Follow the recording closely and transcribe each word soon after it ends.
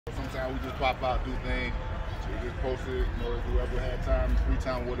Sometimes we just pop out, do things. We just post it, you know, whoever had time, free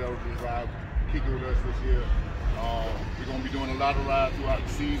time, whatever, just ride, kick it with us this year. We're gonna be doing a lot of rides throughout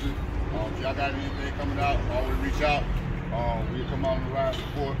the season. If y'all got anything coming out, always reach out. We'll come out on the ride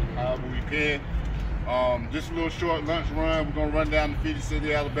support however we can. Just a little short lunch run. We're gonna run down to Fiji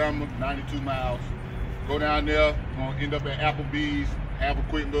City, Alabama, 92 miles. Go down there, we're gonna end up at Applebee's, have a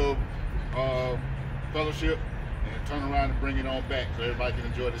quick little fellowship, and turn around and bring it on back so everybody can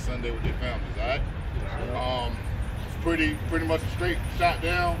enjoy the Sunday with their families, all right? It's pretty much a straight shot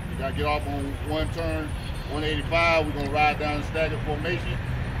down. You gotta get off on one turn, 185. We're gonna ride down in staggered formation.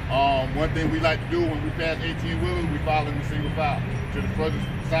 One thing we like to do when we pass 18-wheelers, we follow in the single file to the furthest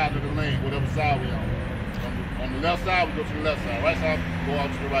side of the lane, whatever side we're on. On the left side, we go to the left side. Right side, go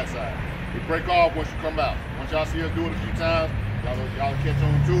out to the right side. We break off once you come out. Once y'all see us do it a few times, y'all catch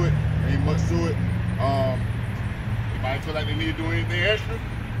on to it. Ain't much to it. Anybody feel like they need to do anything extra,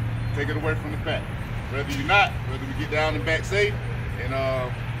 take it away from the pack. Whether we get down and back safe, and I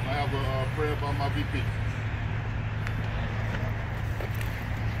have a prayer about my VP.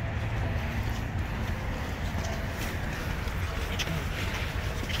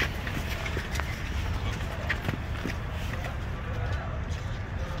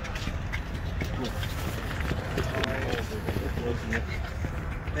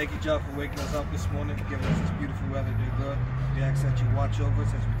 Thank you, John, for waking us up this morning, giving us this beautiful weather to do good. We ask that you watch over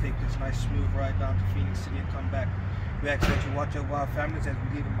us as we take this nice smooth ride down to Phoenix City and come back. We ask that you watch over our families as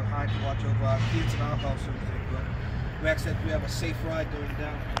we leave them behind, to watch over our kids and our households as they grow. We ask that we have a safe ride going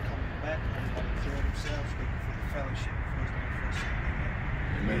down and coming back. Everybody enjoy themselves. Thank you for the fellowship.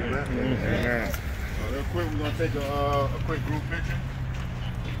 Amen. Amen. Real quick, we're going to take a quick group picture.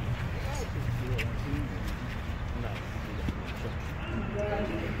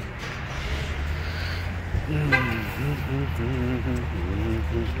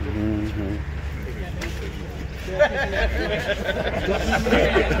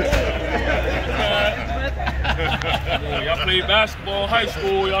 Y'all played basketball in high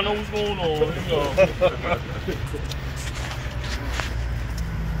school, y'all know what's going on. Here we go.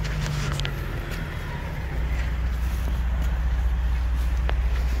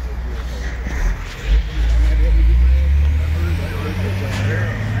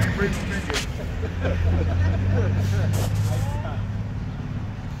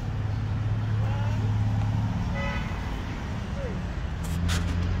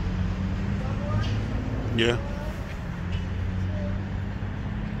 Yeah.